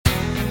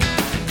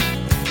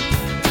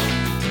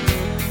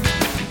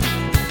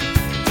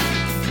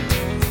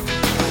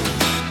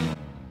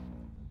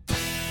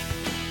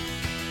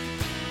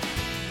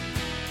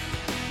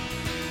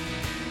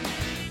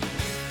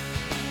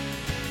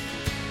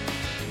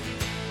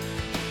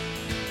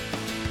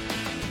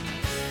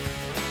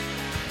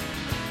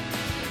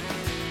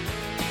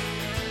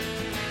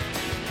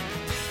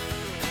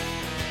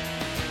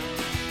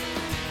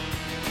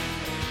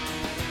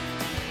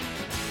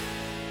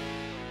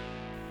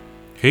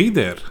Hey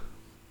there,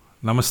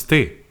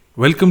 Namaste.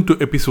 Welcome to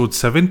episode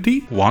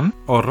 71,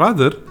 or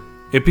rather,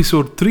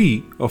 episode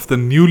 3 of the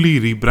newly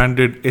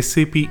rebranded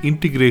SAP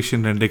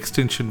Integration and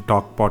Extension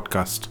Talk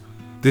podcast.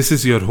 This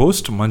is your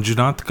host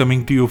Manjunath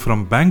coming to you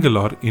from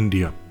Bangalore,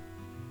 India.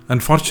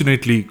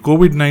 Unfortunately,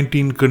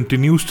 COVID-19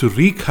 continues to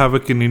wreak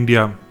havoc in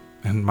India,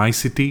 and my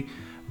city,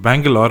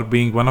 Bangalore,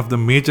 being one of the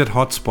major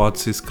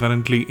hotspots, is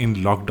currently in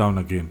lockdown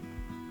again.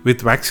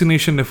 With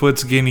vaccination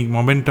efforts gaining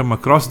momentum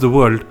across the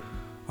world,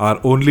 our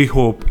only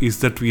hope is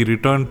that we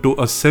return to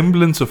a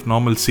semblance of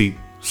normalcy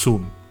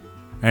soon.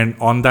 And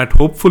on that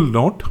hopeful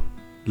note,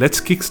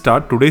 let's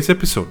kickstart today's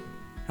episode.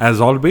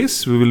 As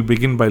always, we will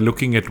begin by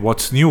looking at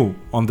what's new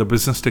on the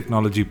business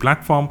technology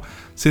platform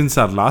since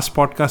our last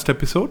podcast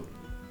episode.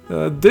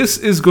 This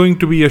is going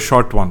to be a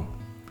short one.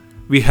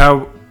 We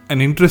have an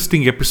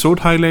interesting episode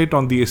highlight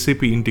on the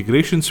SAP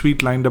Integration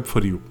Suite lined up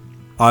for you.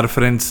 Our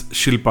friends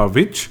Shilpa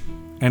Vij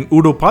and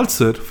Udo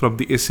Palser from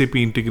the SAP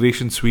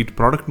Integration Suite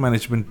product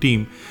management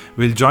team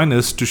will join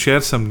us to share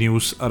some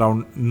news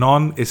around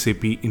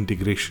non-SAP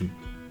integration.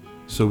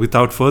 So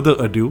without further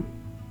ado,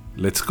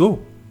 let's go.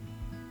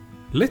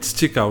 Let's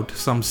check out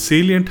some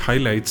salient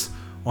highlights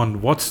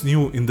on what's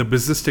new in the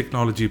business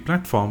technology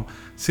platform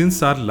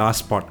since our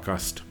last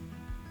podcast.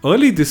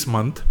 Early this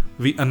month,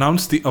 we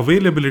announced the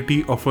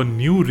availability of a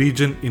new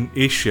region in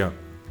Asia,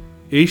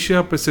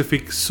 Asia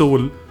Pacific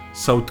Seoul,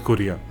 South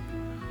Korea,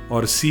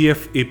 or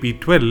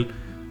CFAP12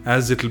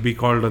 as it will be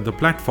called on the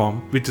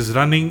platform, which is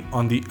running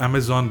on the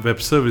Amazon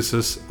Web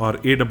Services or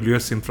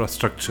AWS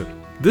infrastructure.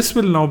 This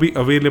will now be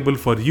available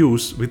for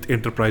use with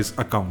enterprise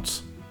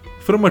accounts.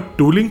 From a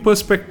tooling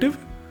perspective,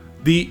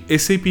 the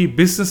SAP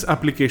Business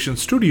Application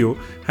Studio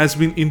has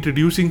been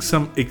introducing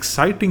some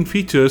exciting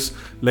features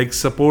like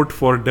support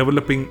for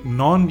developing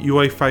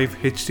non-UI5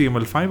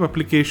 HTML5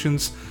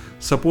 applications,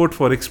 support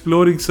for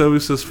exploring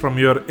services from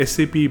your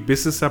SAP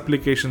Business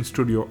Application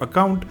Studio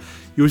account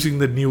using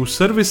the new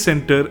Service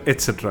Center,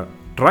 etc.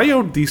 Try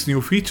out these new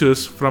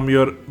features from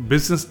your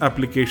Business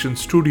Application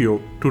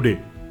Studio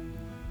today.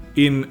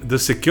 In the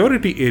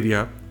security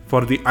area,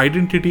 for the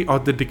identity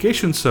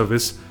authentication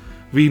service,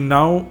 we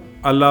now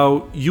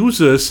allow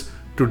users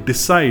to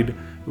decide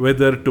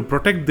whether to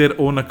protect their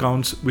own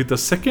accounts with a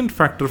second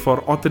factor for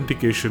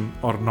authentication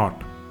or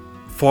not.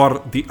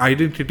 For the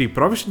identity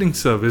provisioning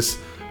service,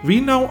 we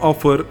now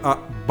offer a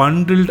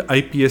bundled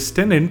IPS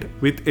tenant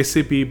with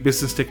SAP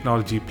Business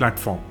Technology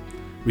Platform,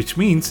 which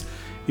means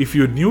if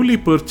you newly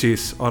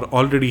purchase or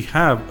already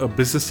have a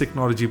Business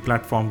Technology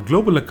Platform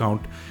global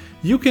account,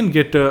 you can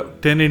get a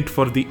tenant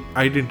for the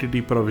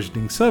Identity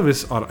Provisioning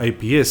Service or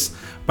IPS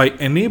by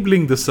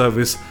enabling the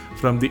service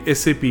from the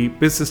SAP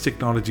Business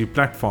Technology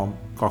Platform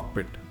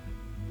cockpit.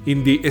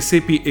 In the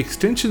SAP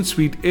Extension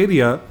Suite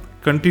area,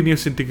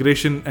 Continuous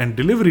Integration and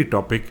Delivery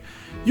topic,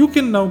 you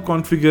can now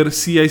configure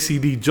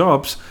CI/CD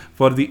jobs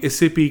for the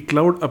SAP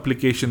Cloud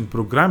Application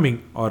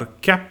Programming or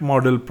CAP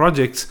model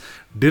projects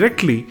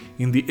directly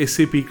in the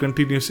SAP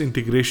Continuous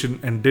Integration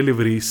and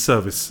Delivery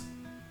service.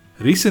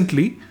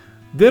 Recently,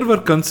 there were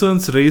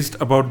concerns raised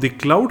about the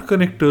Cloud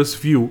Connectors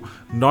view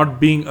not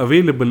being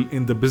available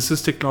in the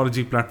Business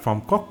Technology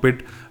Platform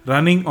cockpit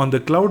running on the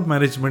Cloud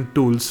Management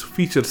Tools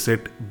feature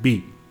set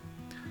B.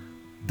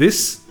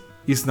 This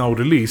is now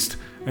released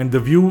and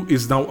the view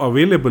is now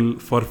available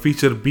for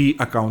feature B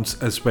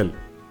accounts as well.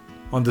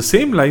 On the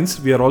same lines,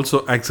 we are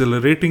also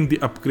accelerating the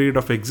upgrade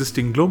of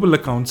existing global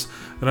accounts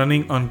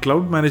running on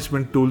Cloud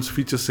Management Tools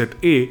feature set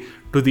A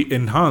to the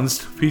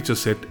enhanced feature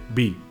set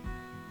B.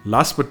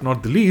 Last but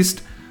not the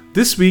least,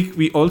 this week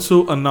we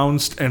also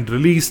announced and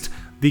released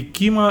the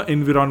Kyma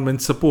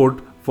environment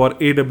support for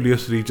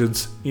AWS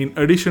regions in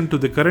addition to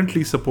the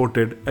currently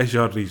supported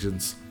Azure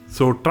regions.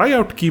 So try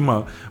out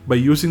Kyma by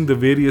using the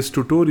various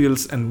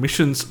tutorials and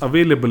missions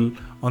available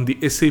on the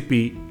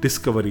SAP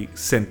Discovery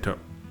Center.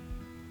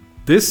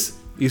 This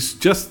is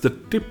just the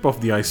tip of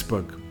the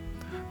iceberg.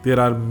 There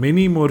are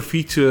many more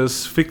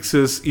features,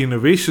 fixes,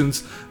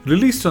 innovations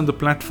released on the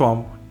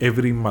platform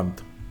every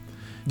month.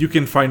 You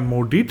can find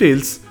more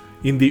details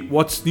in the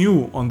What's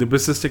New on the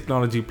Business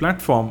Technology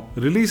Platform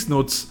release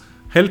notes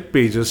help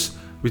pages,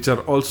 which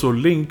are also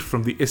linked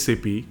from the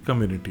SAP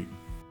community.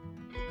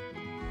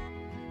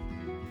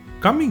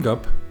 Coming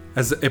up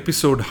as the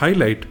episode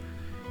highlight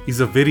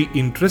is a very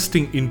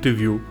interesting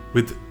interview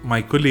with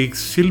my colleagues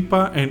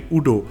Shilpa and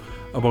Udo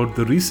about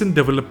the recent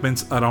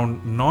developments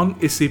around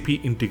non-SAP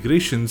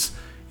integrations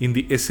in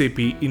the SAP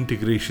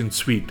Integration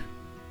Suite.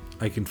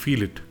 I can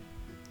feel it.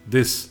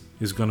 This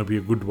is going to be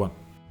a good one.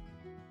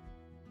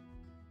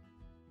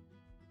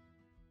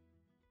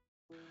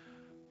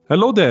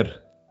 Hello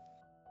there.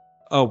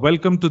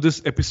 Welcome to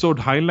this episode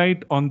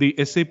highlight on the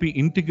SAP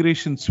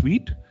Integration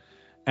Suite.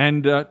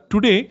 And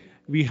today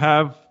we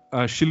have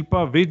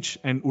Shilpa Vij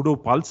and Udo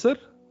Palser,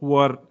 who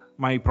are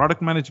my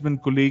product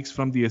management colleagues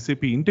from the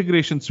SAP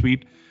Integration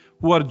Suite,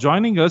 who are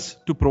joining us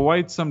to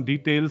provide some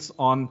details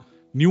on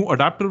new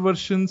adapter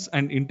versions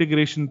and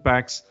integration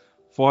packs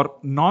for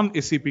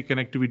non-SAP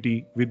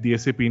connectivity with the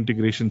SAP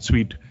Integration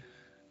Suite.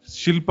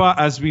 Shilpa,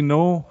 as we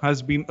know,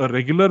 has been a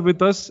regular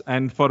with us.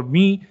 And for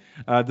me,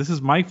 this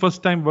is my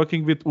first time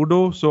working with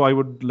Udo. So I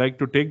would like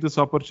to take this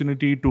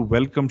opportunity to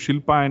welcome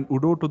Shilpa and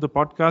Udo to the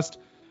podcast.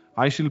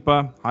 Hi,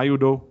 Shilpa. Hi,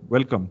 Udo.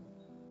 Welcome.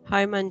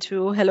 Hi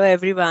Manju. Hello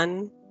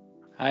everyone.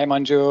 Hi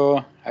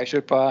Manju. Hi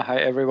Shilpa. Hi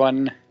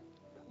everyone.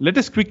 Let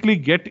us quickly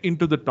get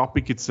into the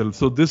topic itself.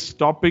 So this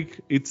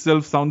topic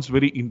itself sounds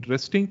very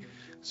interesting.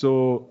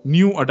 So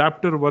new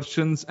adapter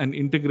versions and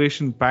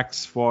integration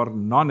packs for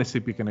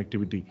non-SAP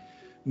connectivity.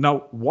 Now,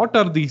 what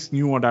are these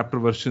new adapter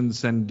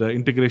versions and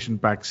integration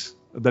packs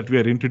that we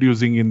are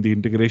introducing in the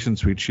integration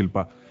suite,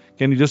 Shilpa?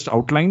 Can you just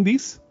outline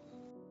these?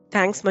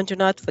 Thanks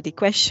Manjunath for the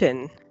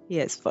question.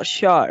 Yes, for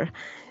sure.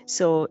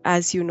 So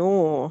as you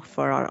know,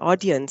 for our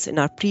audience, in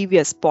our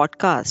previous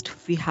podcast,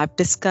 we have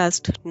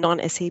discussed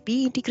non-SAP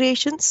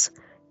integrations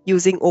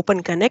using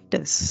open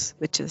connectors,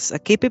 which is a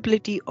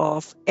capability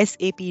of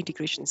SAP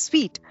Integration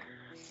Suite.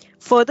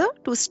 Further,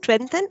 to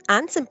strengthen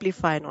and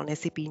simplify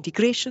non-SAP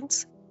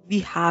integrations, we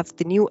have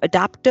the new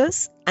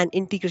adapters and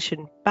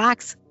integration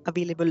packs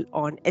available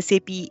on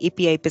SAP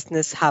API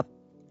Business Hub.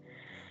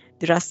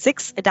 There are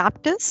 6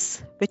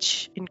 adapters,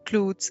 which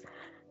includes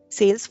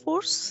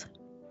Salesforce,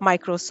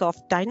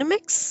 Microsoft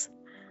Dynamics,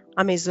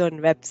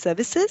 Amazon Web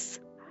Services,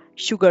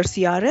 Sugar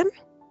CRM.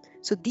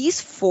 So these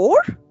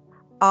 4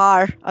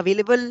 are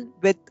available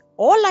with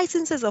all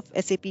licenses of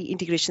SAP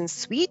Integration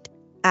Suite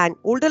and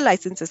older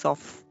licenses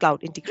of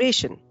Cloud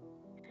Integration.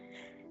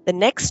 The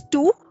next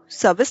 2,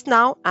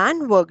 ServiceNow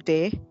and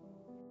Workday,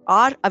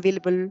 are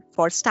available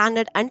for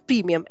standard and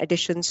premium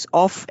editions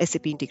of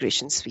SAP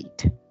Integration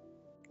Suite.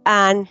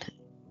 And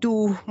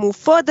to move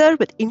further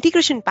with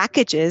integration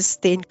packages,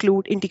 they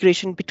include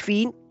integration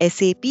between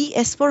SAP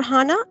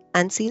S/4HANA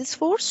and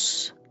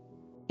Salesforce,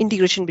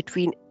 integration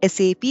between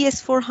SAP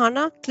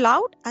S/4HANA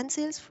Cloud and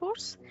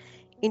Salesforce,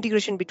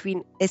 integration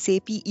between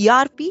SAP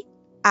ERP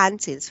and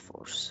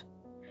Salesforce.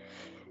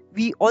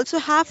 We also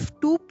have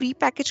 2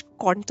 prepackaged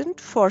content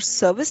for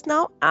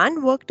ServiceNow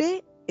and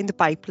Workday in the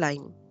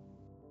pipeline.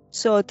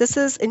 So this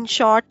is in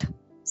short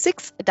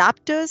 6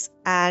 adapters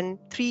and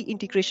 3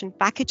 integration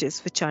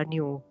packages which are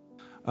new.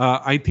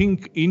 I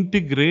think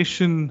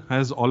integration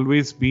has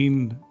always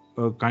been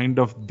kind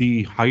of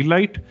the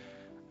highlight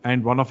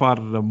and one of our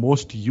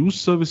most used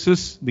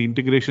services. The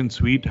integration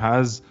suite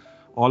has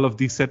all of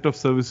these set of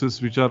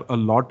services which are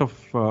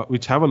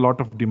which have a lot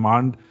of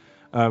demand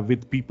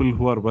with people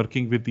who are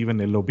working with even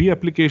LOB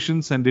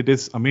applications, and it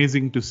is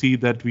amazing to see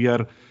that we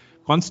are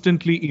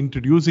constantly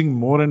introducing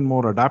more and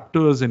more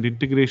adapters and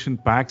integration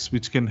packs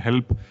which can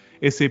help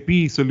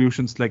SAP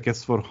solutions like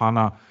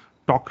S/4HANA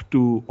talk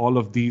to all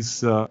of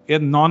these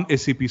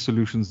non-SAP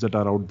solutions that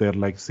are out there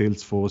like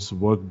Salesforce,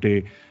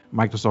 Workday,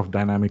 Microsoft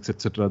Dynamics,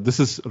 etc. This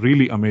is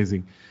really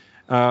amazing.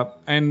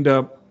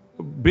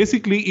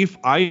 Basically, if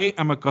I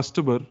am a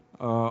customer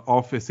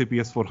of SAP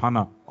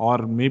S/4HANA, or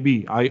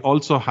maybe I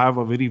also have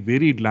a very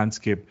varied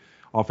landscape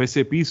of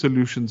SAP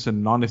solutions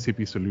and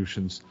non-SAP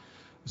solutions.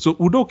 So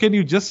Udo, can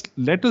you just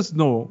let us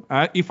know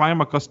if I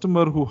am a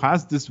customer who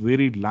has this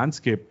varied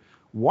landscape,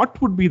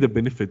 what would be the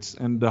benefits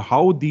and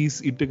how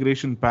these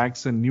integration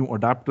packs and new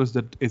adapters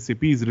that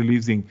SAP is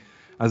releasing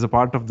as a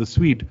part of the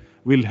suite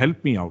will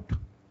help me out?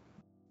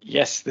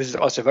 Yes, this is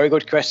also a very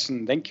good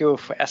question. Thank you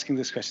for asking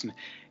this question.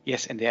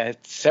 Yes, and there are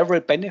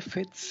several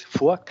benefits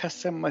for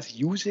customers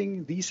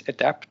using these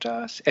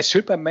adapters. As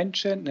Shilpa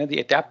mentioned,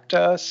 the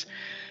adapters,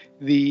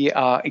 they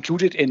are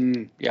included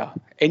in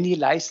any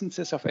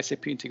licenses of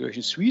SAP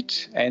Integration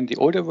Suite and the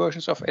older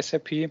versions of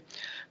SAP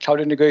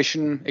Cloud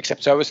Integration,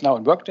 except ServiceNow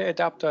and Workday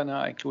adapter,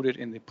 are included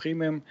in the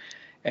premium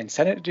and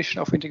standard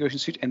edition of Integration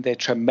Suite, and they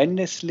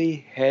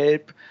tremendously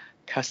help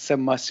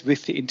customers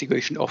with the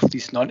integration of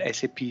these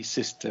non-SAP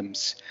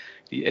systems.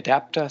 The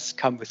adapters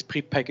come with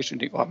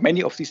prepackaged, or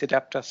many of these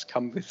adapters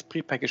come with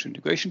prepackaged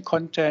integration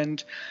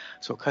content,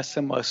 so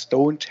customers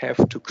don't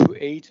have to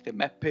create the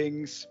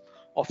mappings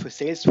of a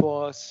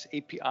Salesforce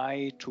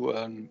API to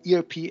an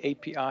ERP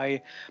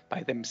API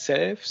by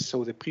themselves.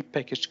 So the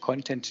prepackaged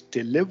content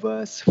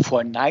delivers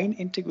for 9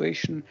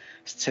 integration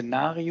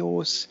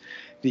scenarios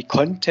the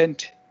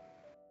content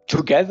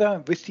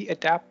together with the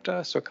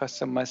adapter, so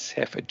customers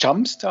have a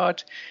jump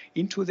start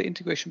into the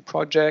integration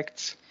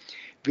projects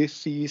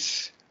with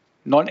these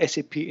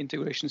non-SAP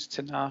integration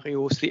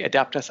scenarios. The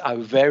adapters are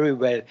very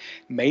well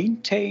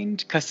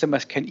maintained.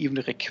 Customers can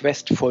even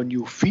request for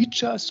new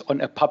features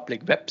on a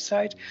public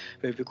website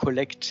where we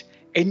collect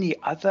any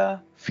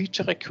other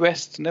feature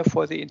requests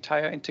for the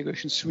entire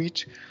integration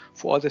suite,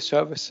 for all the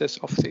services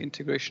of the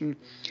integration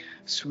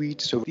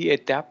suite. So the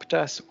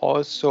adapters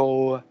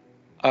also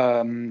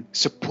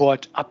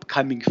support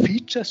upcoming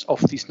features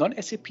of these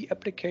non-SAP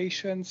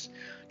applications.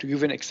 To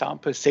give an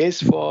example,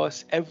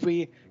 Salesforce,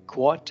 every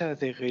quarter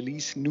they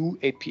release new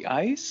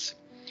APIs.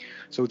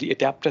 So the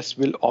adapters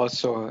will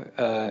also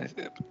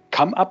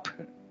come up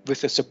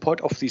with the support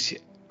of these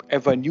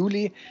ever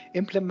newly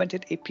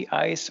implemented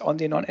APIs on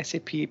the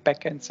non-SAP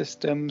backend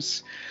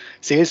systems.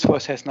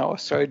 Salesforce has now a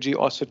strategy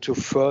also to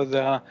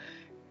further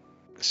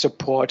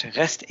support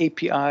REST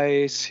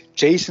APIs,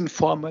 JSON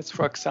formats,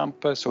 for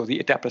example. So the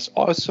adapters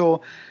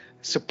also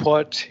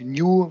support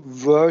new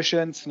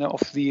versions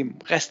of the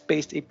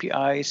REST-based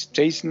APIs,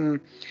 JSON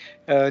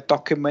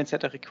documents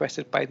that are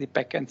requested by the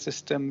backend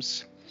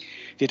systems.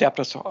 The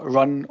adapters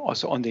run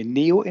also on the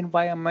Neo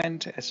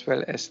environment as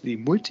well as the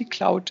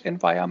multi-cloud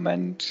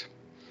environment.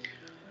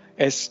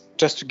 As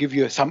just to give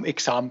you some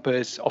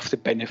examples of the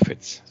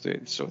benefits.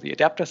 So the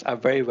adapters are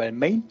very well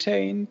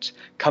maintained,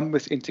 come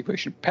with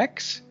integration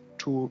packs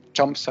to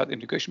jumpstart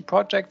integration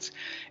projects,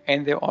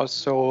 and they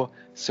also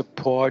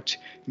support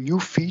new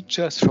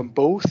features from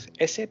both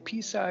SAP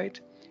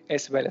side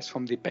as well as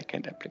from the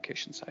backend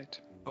application side.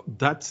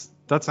 That's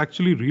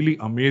actually really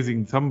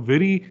amazing. Some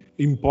very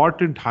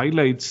important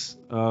highlights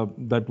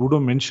that Udo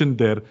mentioned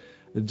there,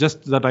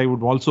 just that I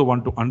would also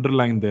want to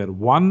underline there.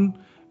 One,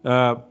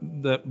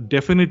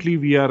 definitely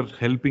we are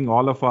helping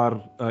all of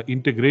our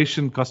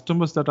integration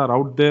customers that are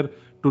out there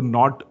to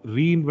not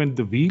reinvent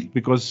the wheel,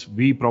 because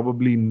we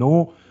probably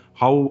know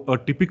how a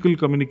typical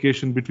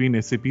communication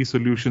between SAP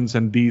solutions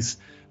and these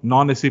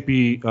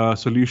non-SAP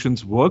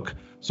solutions work.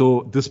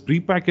 So this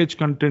prepackaged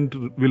content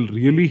will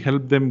really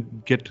help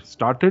them get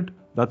started.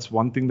 That's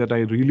one thing that I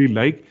really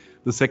like.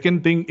 The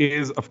second thing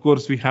is, of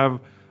course, we have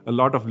a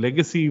lot of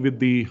legacy with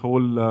the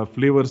whole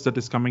flavors that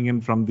is coming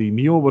in from the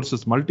Neo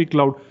versus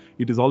multi-cloud.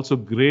 It is also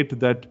great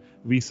that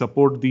we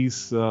support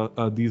these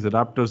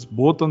adapters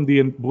both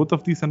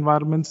of these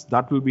environments.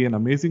 That will be an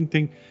amazing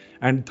thing.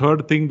 And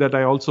third thing that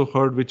I also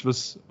heard, which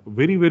was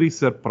very, very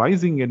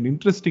surprising and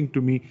interesting to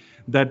me,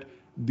 that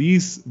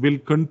these will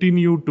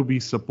continue to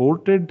be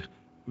supported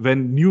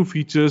when new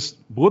features,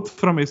 both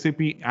from SAP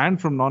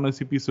and from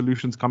non-SAP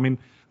solutions come in.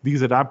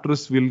 These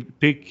adapters will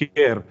take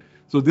care.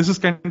 So this is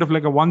kind of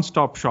like a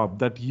one-stop shop,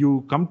 that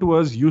you come to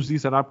us, use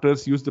these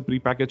adapters, use the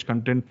prepackaged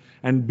content,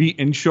 and be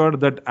ensured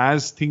that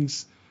as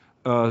things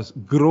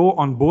grow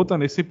on both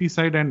on SAP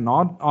side and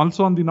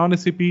also on the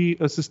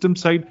non-SAP system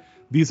side,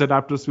 these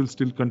adapters will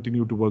still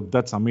continue to work.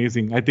 That's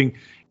amazing. I think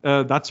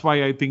that's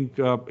why I think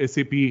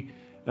SAP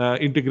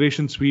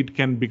integration suite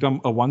can become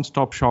a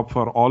one-stop shop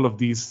for all of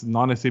these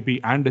non-SAP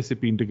and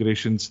SAP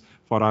integrations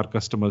for our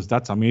customers.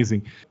 That's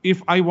amazing.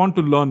 If I want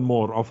to learn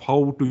more of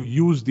how to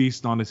use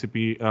these non-SAP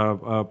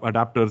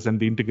adapters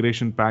and the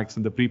integration packs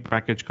and the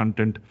pre-packaged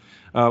content,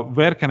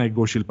 where can I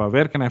go, Shilpa?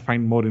 Where can I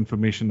find more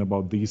information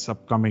about these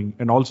upcoming,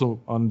 and also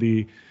on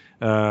the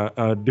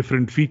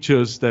different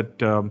features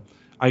that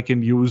I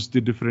can use,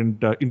 the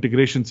different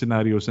integration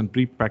scenarios and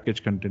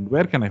pre-packaged content?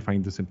 Where can I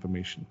find this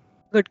information?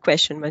 Good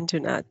question,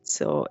 Manjunath.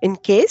 So in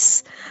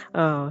case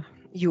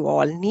you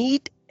all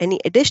need any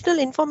additional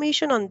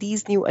information on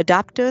these new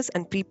adapters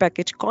and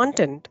prepackaged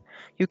content,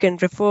 you can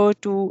refer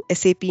to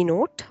SAP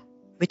Note,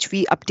 which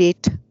we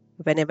update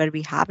whenever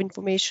we have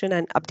information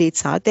and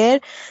updates are there.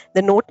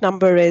 The note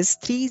number is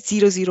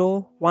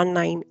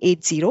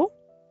 3001980.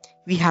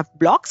 We have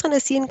blogs on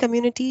SCN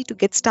community to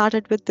get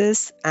started with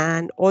this,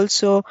 and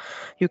also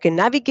you can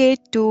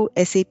navigate to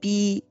SAP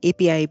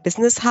API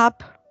Business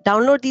Hub,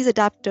 download these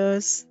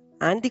adapters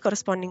and the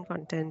corresponding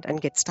content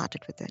and get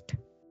started with it.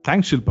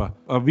 Thanks, Shilpa.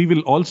 We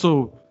will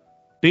also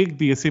take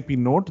the SAP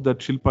note that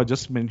Shilpa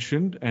just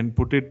mentioned and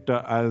put it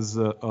as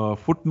a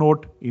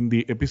footnote in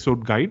the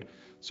episode guide.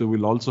 So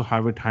we'll also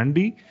have it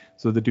handy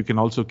so that you can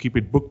also keep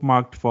it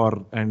bookmarked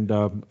for and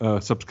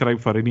subscribe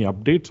for any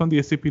updates on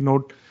the SAP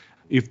note.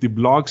 If the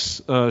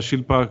blogs,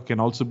 Shilpa, can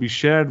also be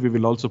shared, we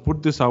will also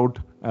put this out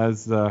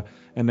as a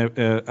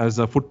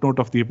footnote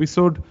of the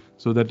episode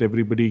so that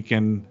everybody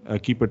can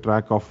keep a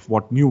track of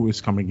what new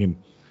is coming in.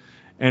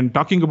 And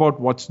talking about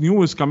what's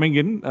new is coming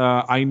in,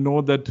 I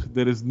know that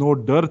there is no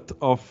dearth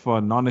of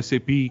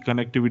non-SAP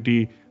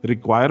connectivity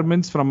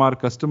requirements from our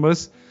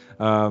customers.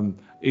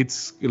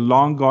 It's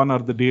long gone are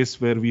the days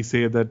where we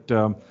say that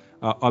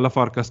all of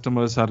our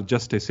customers are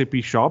just SAP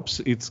shops.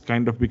 It's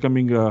kind of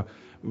becoming a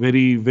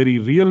very, very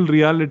real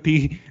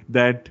reality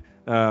that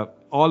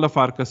all of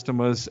our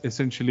customers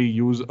essentially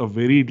use a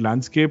varied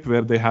landscape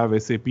where they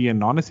have SAP and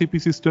non-SAP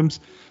systems.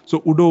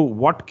 So Udo,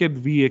 what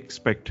can we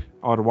expect,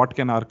 or what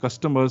can our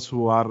customers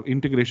who are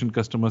integration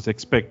customers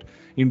expect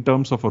in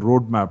terms of a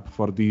roadmap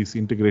for these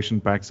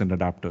integration packs and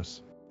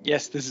adapters?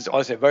 Yes, this is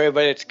also a very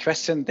valid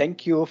question.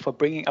 Thank you for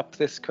bringing up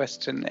this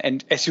question.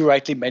 And as you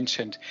rightly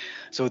mentioned,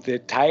 so the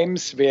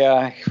times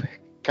where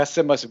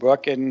customers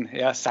work in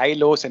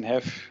silos and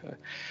have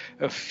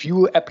a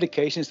few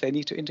applications they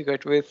need to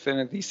integrate with,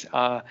 and these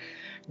are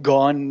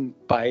gone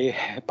by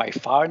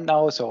far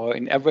now. So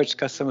in average,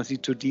 customers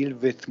need to deal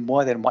with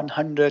more than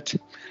 100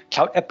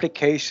 cloud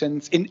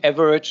applications in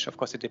average. Of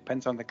course, it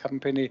depends on the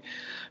company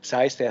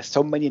size. There are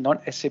so many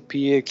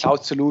non-SAP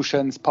cloud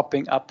solutions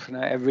popping up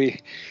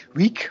every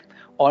week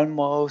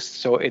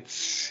almost. So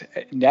it's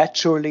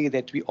naturally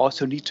that we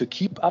also need to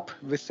keep up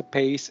with the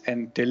pace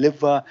and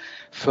deliver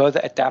further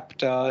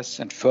adapters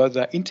and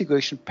further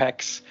integration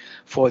packs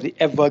for the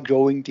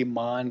ever-growing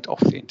demand of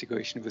the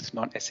integration with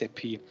non-SAP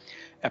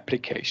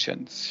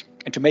applications.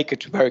 And to make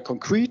it very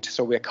concrete,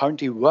 so we're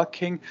currently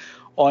working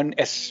on,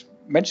 as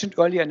mentioned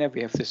earlier,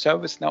 we have the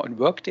ServiceNow and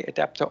Workday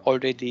adapter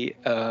already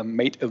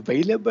made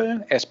available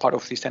as part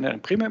of the standard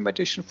and premium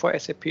edition for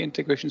SAP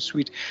Integration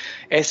Suite.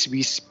 As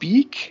we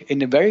speak,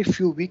 in a very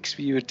few weeks,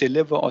 we will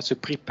deliver also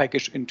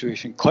prepackaged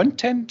integration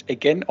content,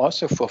 again,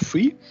 also for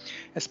free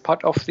as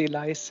part of the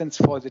license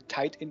for the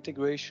tight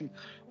integration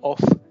of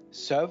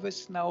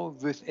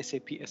ServiceNow with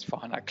SAP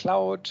S/4HANA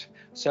Cloud,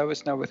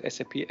 ServiceNow with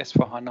SAP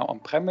S/4HANA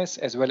on-premise,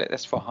 as well as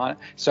S/4HANA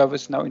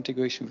ServiceNow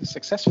integration with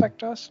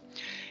SuccessFactors,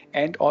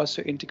 and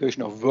also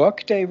integration of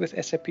Workday with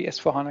SAP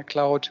S/4HANA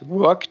Cloud,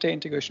 Workday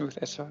integration with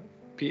SAP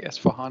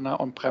S/4HANA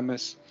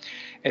on-premise,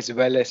 as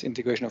well as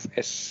integration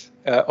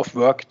of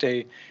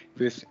Workday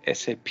with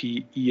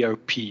SAP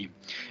ERP.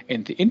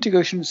 And the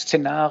integration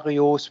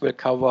scenarios will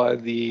cover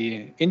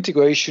the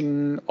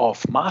integration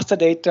of master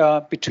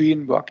data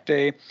between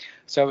Workday,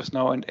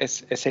 ServiceNow and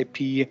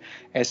SAP,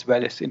 as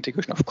well as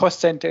integration of cost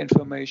center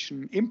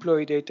information,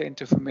 employee data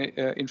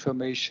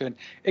information,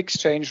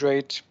 exchange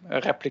rate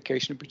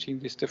replication between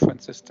these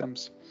different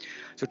systems.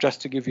 So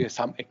just to give you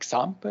some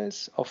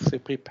examples of the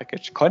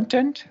prepackaged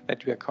content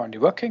that we are currently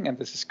working, and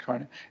this is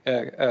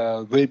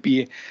will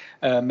be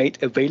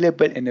made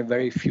available in a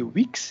very few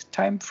weeks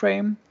time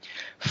frame.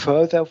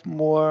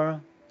 Furthermore,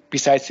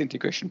 besides the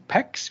integration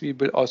packs, we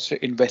will also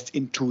invest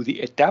into the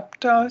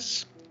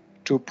adapters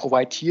to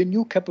provide here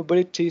new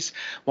capabilities.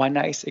 One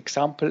nice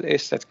example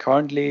is that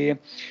currently,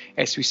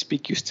 as we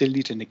speak, you still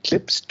need an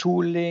Eclipse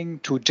tooling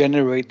to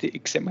generate the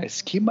XML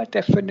schema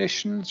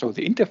definition, so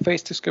the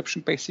interface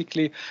description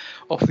basically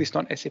of these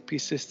non-SAP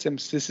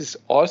systems. This is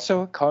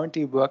also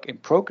currently work in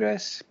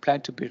progress,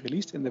 planned to be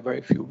released in the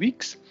very few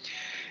weeks.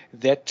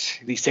 That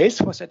the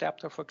Salesforce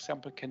adapter, for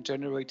example, can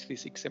generate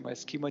these XML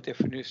schema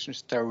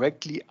definitions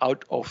directly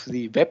out of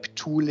the web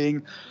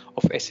tooling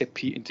of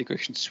SAP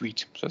Integration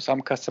Suite. So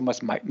some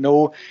customers might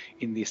know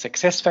in the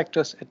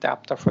SuccessFactors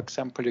adapter, for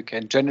example, you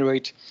can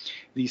generate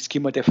the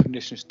schema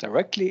definitions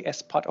directly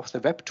as part of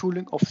the web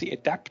tooling of the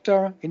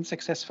adapter in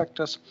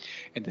SuccessFactors.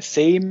 And the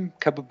same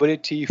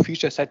capability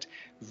feature set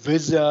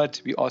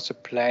wizard we also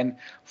plan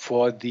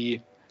for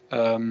the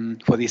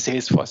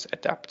Salesforce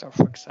adapter,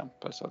 for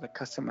example. So the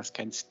customers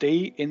can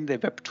stay in the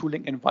web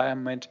tooling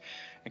environment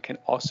and can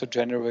also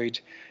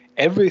generate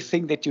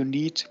everything that you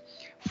need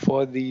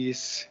for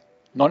these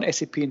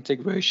non-SAP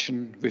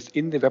integration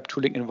within the web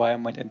tooling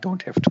environment and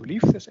don't have to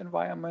leave this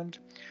environment.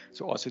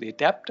 So also the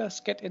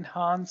adapters get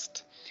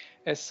enhanced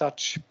as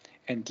such.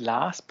 And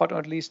last but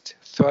not least,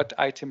 third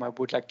item I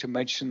would like to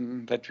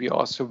mention that we are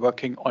also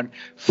working on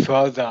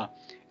further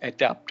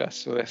adapters.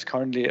 So there's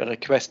currently a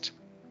request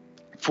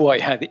for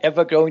the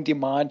ever-growing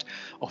demand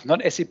of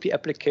non-SAP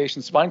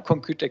applications. One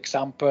concrete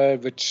example,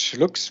 which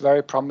looks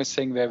very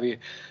promising, where we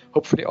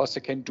hopefully also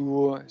can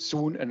do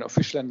soon an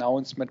official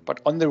announcement,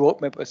 but on the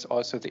roadmap is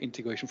also the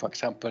integration, for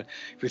example,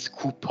 with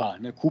Coupa.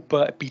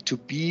 Coupa, a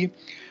B2B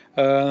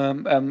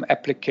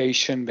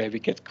application where we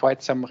get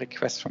quite some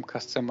requests from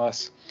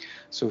customers.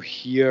 So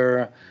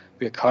here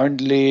we are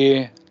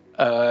currently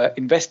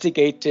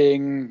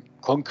investigating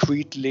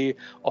concretely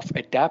of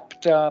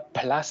adapter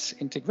plus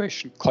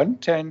integration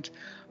content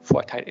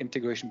for tight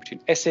integration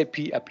between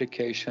SAP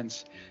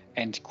applications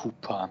and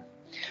Coupa.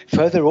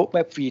 Further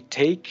roadmap we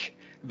take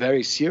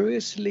very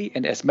seriously,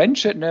 and as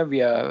mentioned,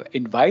 we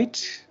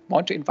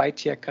want to invite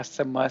here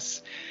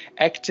customers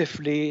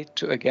actively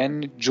to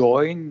again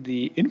join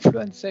the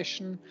influence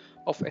session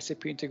of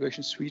SAP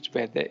Integration Suite,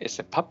 where there is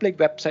a public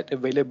website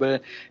available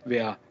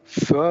where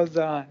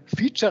further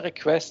feature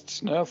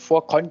requests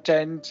for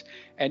content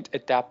and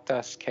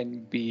adapters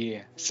can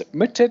be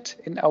submitted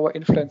in our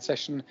influence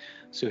session.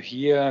 So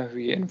here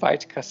we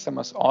invite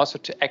customers also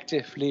to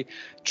actively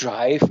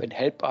drive and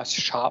help us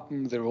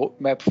sharpen the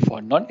roadmap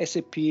for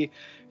non-SAP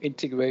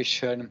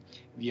integration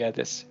via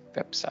this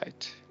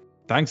website.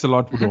 Thanks a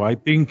lot, Udo. I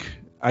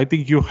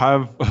think you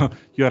have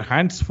your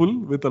hands full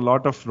with a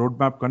lot of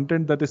roadmap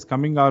content that is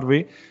coming our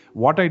way.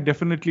 What I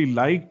definitely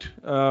liked,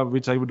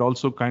 which I would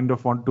also kind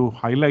of want to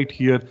highlight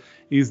here,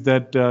 is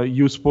that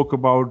you spoke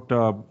about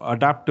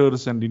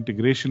adapters and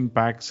integration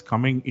packs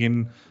coming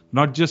in,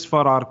 not just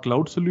for our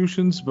cloud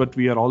solutions, but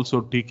we are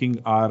also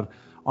taking our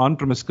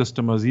on-premise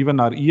customers, even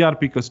our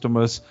ERP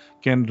customers,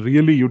 can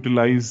really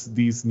utilize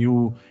these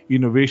new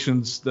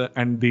innovations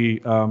and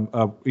the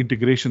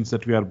integrations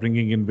that we are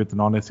bringing in with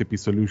non-SAP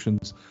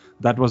solutions.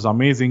 That was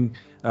amazing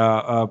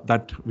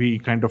that we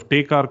kind of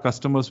take our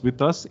customers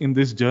with us in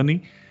this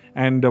journey.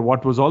 And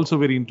what was also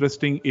very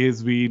interesting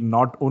is we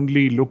not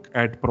only look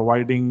at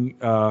providing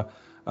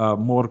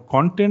more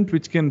content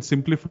which can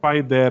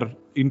simplify their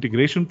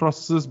integration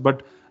processes,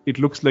 but it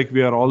looks like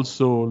we are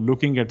also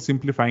looking at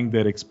simplifying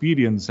their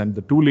experience and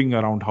the tooling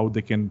around how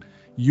they can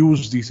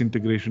use this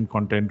integration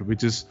content,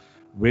 which is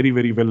very,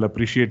 very well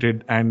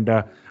appreciated. And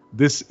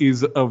this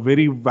is a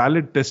very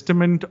valid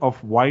testament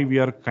of why we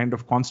are kind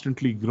of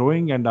constantly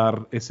growing, and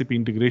our SAP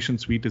Integration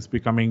Suite is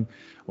becoming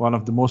one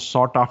of the most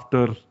sought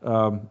after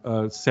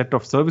set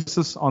of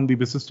services on the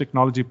business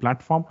technology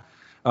platform.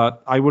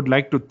 I would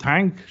like to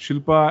thank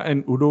Shilpa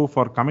and Udo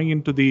for coming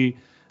into the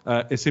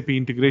SAP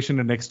Integration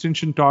and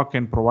Extension Talk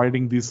and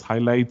providing these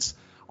highlights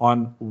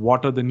on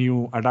what are the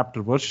new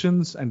adapter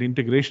versions and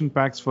integration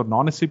packs for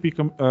non-SAP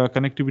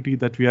connectivity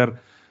that we are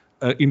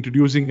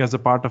introducing as a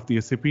part of the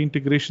SAP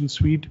integration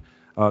suite.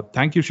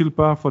 Thank you,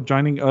 Shilpa, for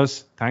joining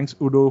us. Thanks,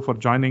 Udo, for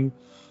joining.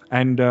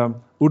 And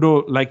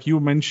Udo, like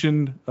you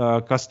mentioned,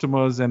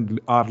 customers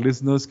and our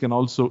listeners can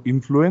also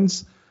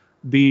influence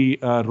the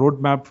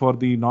roadmap for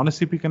the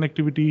non-SAP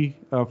connectivity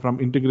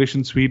from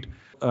Integration Suite.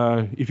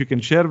 If you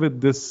can share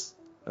with this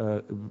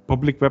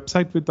public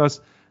website with us,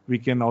 we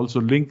can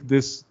also link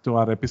this to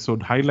our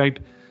episode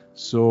highlight.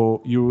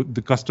 So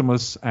the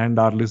customers and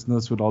our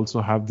listeners will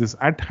also have this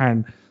at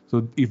hand.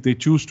 So if they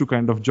choose to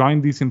kind of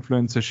join these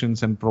influence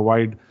sessions and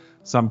provide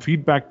some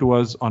feedback to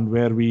us on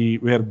where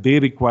they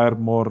require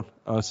more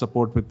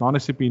support with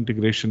non-SAP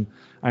integration,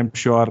 I'm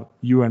sure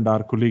you and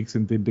our colleagues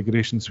in the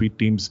Integration Suite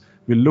teams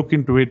will look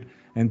into it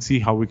and see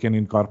how we can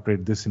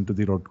incorporate this into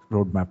the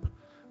roadmap.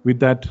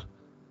 With that,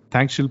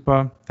 thanks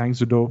Shilpa,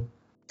 thanks Udo.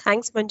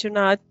 Thanks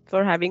Manjunath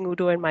for having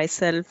Udo and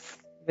myself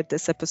with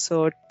this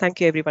episode. Thank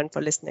you everyone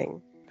for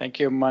listening. Thank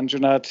you,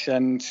 Manjunath,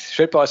 and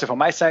Shilpa also from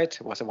my side.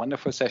 It was a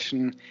wonderful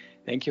session.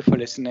 Thank you for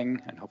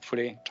listening, and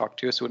hopefully talk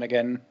to you soon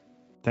again.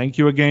 Thank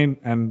you again,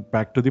 and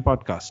back to the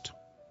podcast.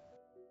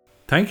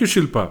 Thank you,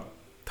 Shilpa.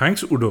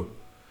 Thanks, Udo.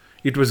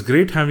 It was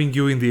great having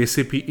you in the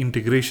SAP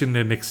Integration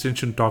and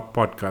Extension Talk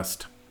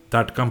podcast.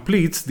 That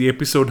completes the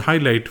episode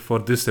highlight for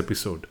this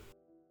episode.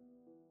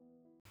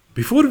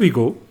 Before we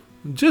go,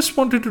 just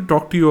wanted to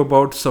talk to you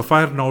about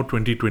Sapphire Now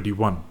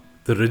 2021.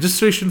 The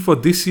registration for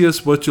this year's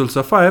Virtual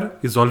Sapphire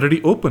is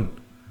already open.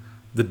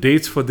 The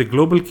dates for the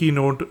global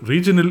keynote,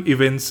 regional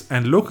events,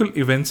 and local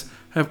events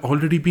have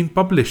already been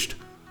published.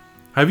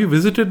 Have you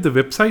visited the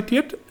website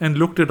yet and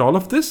looked at all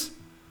of this?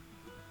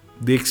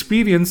 The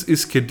experience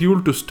is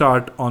scheduled to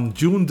start on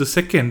June the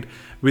 2nd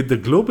with the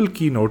global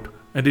keynote,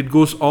 and it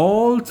goes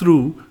all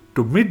through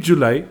to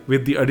mid-July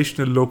with the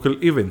additional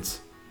local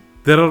events.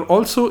 There are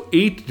also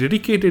 8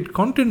 dedicated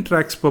content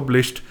tracks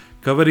published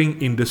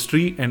covering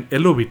industry and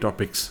LOB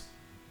topics.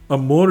 A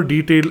more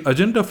detailed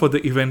agenda for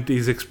the event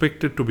is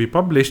expected to be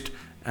published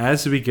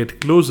as we get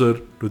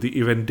closer to the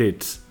event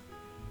dates.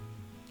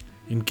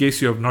 In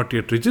case you have not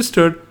yet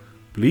registered,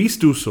 please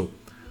do so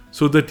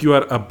that you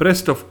are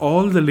abreast of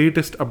all the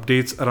latest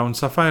updates around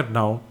Sapphire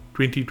Now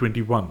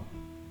 2021.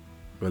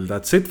 Well,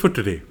 that's it for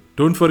today.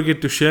 Don't forget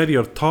to share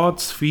your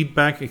thoughts,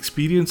 feedback,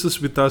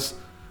 experiences with us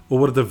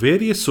over the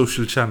various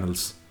social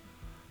channels.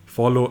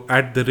 Follow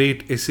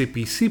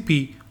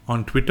 @SAPCP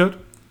on Twitter.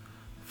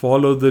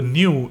 Follow the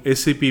new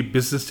SAP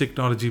Business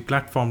Technology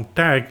Platform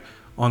tag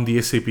on the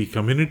SAP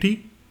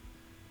community.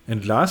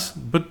 And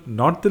last but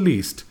not the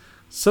least,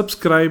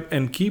 subscribe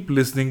and keep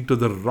listening to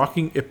the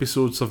rocking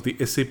episodes of the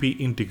SAP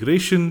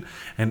Integration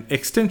and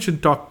Extension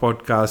Talk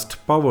podcast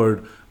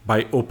powered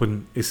by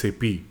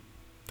OpenSAP.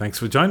 Thanks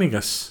for joining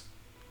us.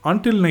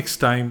 Until next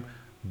time,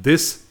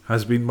 this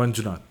has been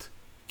Manjunath.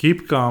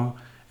 Keep calm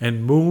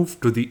and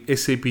move to the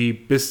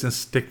SAP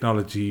Business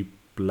Technology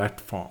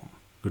Platform.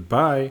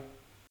 Goodbye.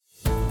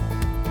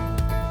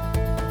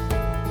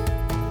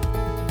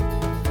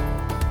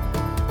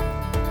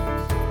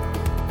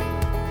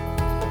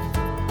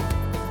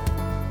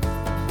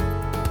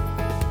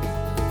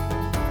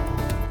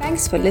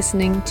 Thanks for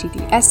listening to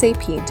the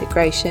SAP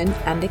Integration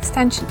and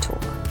Extension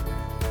Talk.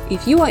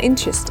 If you are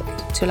interested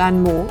to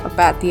learn more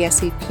about the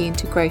SAP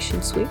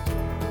Integration Suite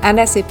and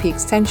SAP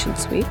Extension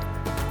Suite,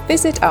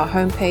 visit our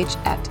homepage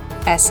at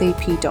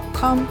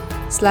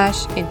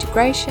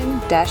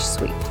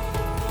sap.com/integration-suite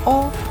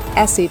or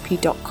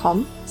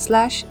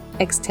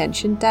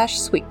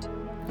sap.com/extension-suite.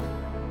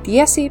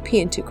 The SAP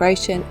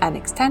Integration and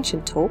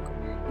Extension Talk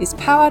is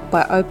powered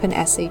by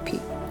OpenSAP,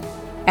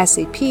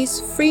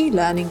 SAP's free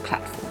learning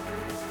platform.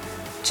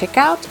 Check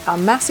out our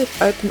massive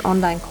open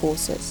online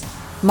courses,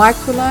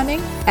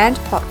 microlearning, and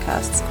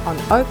podcasts on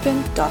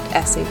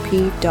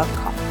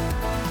open.sap.com.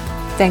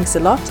 Thanks a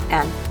lot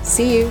and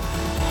see you!